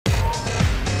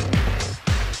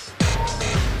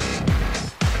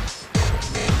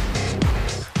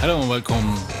Hello and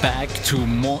welcome back to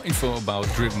more info about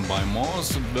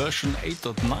DrivenByMoss. Version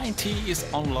 8.90 is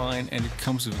online and it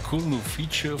comes with a cool new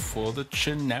feature for the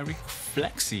Generic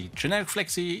Flexi. Generic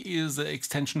Flexi is an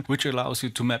extension which allows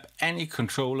you to map any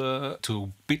controller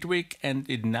to Bitwig, and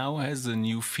it now has a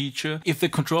new feature. If the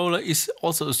controller is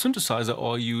also a synthesizer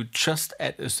or you just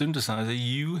add a synthesizer,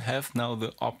 you have now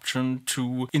the option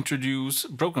to introduce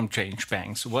program change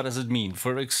banks. What does it mean?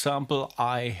 For example,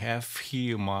 I have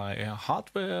here my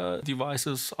hardware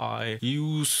devices. I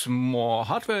use more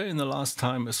hardware in the last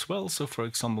time as well. So for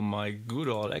example, my good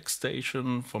old X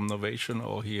Station from Novation,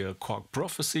 or here Quark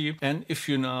Prophecy. And if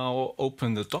you now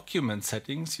open the document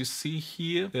settings, you see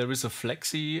here there is a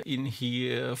Flexi in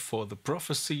here for the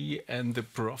Prophecy, and the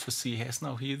Prophecy has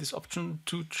now here this option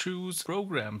to choose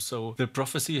programs. So the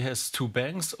Prophecy has two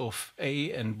banks of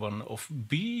A and one of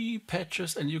B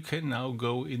patches, and you can now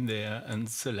go in there and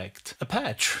select a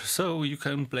patch. So you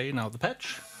can play now the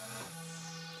patch,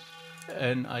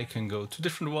 and I can go to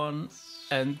different one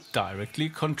and directly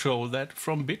control that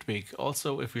from Bitwig.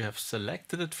 Also, if you have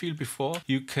selected that field before,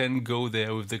 you can go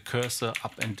there with the cursor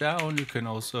up and down. You can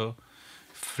also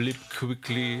flip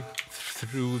quickly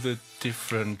through the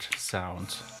different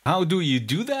sounds. How do you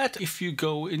do that? If you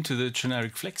go into the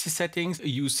Generic Flexi settings,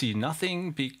 you see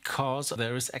nothing because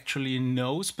there is actually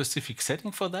no specific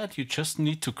setting for that. You just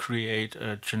need to create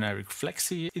a Generic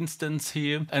Flexi instance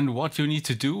here. And what you need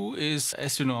to do is,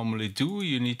 as you normally do,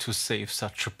 you need to save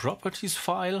such a properties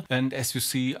file. And as you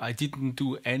see, I didn't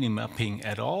do any mapping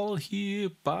at all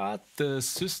here, but the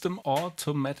system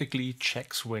automatically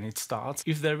checks when it starts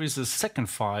if there is a second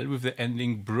file with the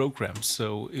ending programs.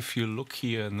 So if you look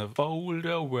here in the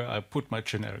folder where I put my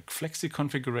Generic Flexi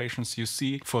configurations, you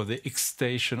see for the X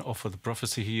Station or for the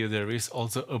Prophecy here, there is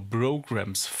also a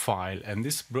programs file, and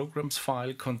this programs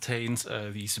file contains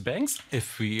these banks.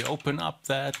 If we open up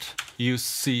that, you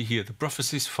see here the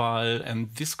Prophecies file,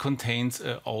 and this contains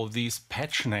all these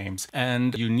patch names,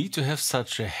 and you need to have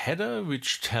such a header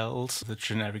which tells the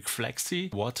Generic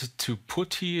Flexi what to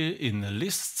put here in the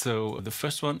list. So the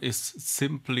first one is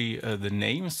simply the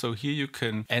name. So here you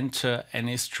can enter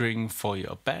any string for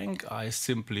your bank. I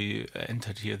simply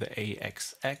entered here the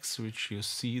AXX, which you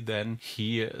see then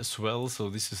here as well.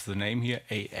 So this is the name here,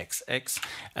 AXX.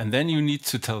 And then you need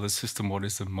to tell the system what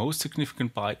is the most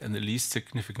significant byte and the least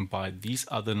significant byte. These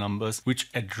are the numbers which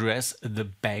address the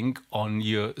bank on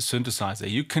your synthesizer.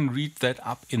 You can read that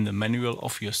up in the manual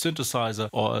of your synthesizer,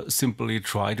 or simply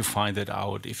try to find that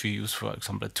out if you use, for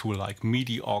example, a tool like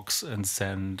MIDI-aux and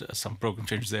send some program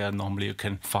changes there. Normally you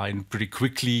can find pretty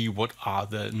quickly what are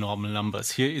the normal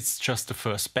numbers. Here it's just the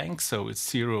first bank, so it's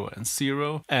 0 and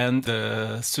 0, and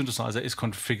the synthesizer is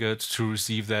configured to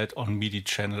receive that on MIDI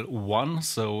channel 1.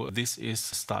 So this is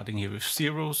starting here with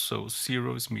 0, so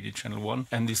 0 is MIDI channel 1,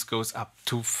 and this goes up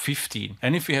to 15.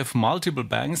 And if you have multiple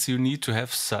banks, you need to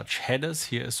have such headers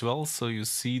here as well. So you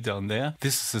see down there,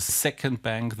 this is the second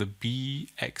bank, the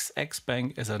BXX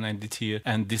bank as I named it here,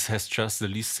 and this has just the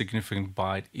least significant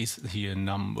byte is here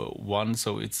number 1,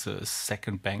 so it's a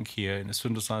second bank here in the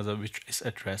synthesizer which is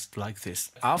addressed like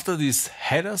this. After this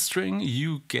header string,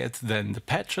 you get then the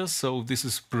patches. So this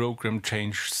is program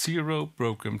change 0,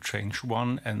 program change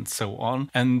 1, and so on.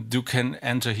 And you can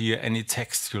enter here any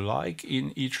text you like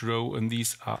in each row, and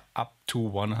these are up to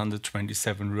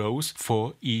 127 rows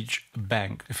for each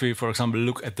bank. If we, for example,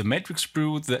 look at the matrix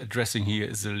brood, the addressing here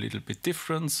is a little bit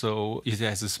different. So it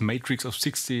has this matrix of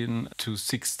 16 to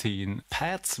 16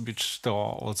 pads, which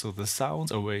store also the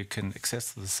sounds, or where you can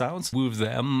access the sounds. With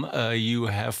them, you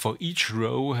have for each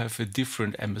row have a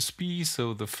different MSB.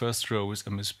 So the first row is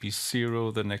MSB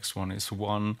 0, the next one is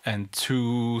 1 and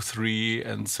 2, 3,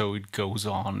 and so it goes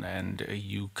on. And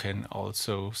you can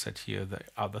also set here the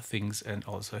other things and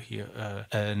also here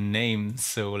a name.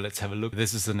 So let's have a look.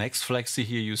 This is the next Flexi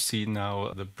here. You see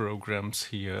now the programs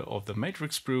here of the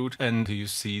matrix brood, and you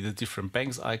see the different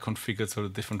banks I configured, so the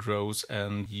different rows,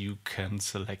 and you can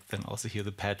select then also here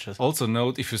the patches. Also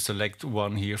note, if you select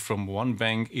one here from one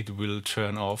bank, it will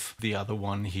turn off the other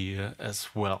one here as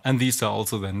well. And these are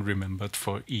also then remembered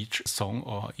for each song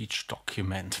or each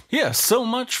document. Yeah, so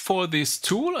much for this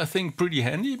tool. I think pretty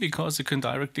handy because you can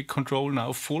directly control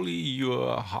now fully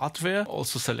your hardware.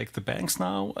 Also select the banks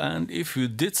now, and if you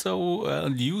did so,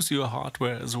 use your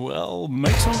hardware as well.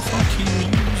 Make some funky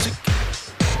music.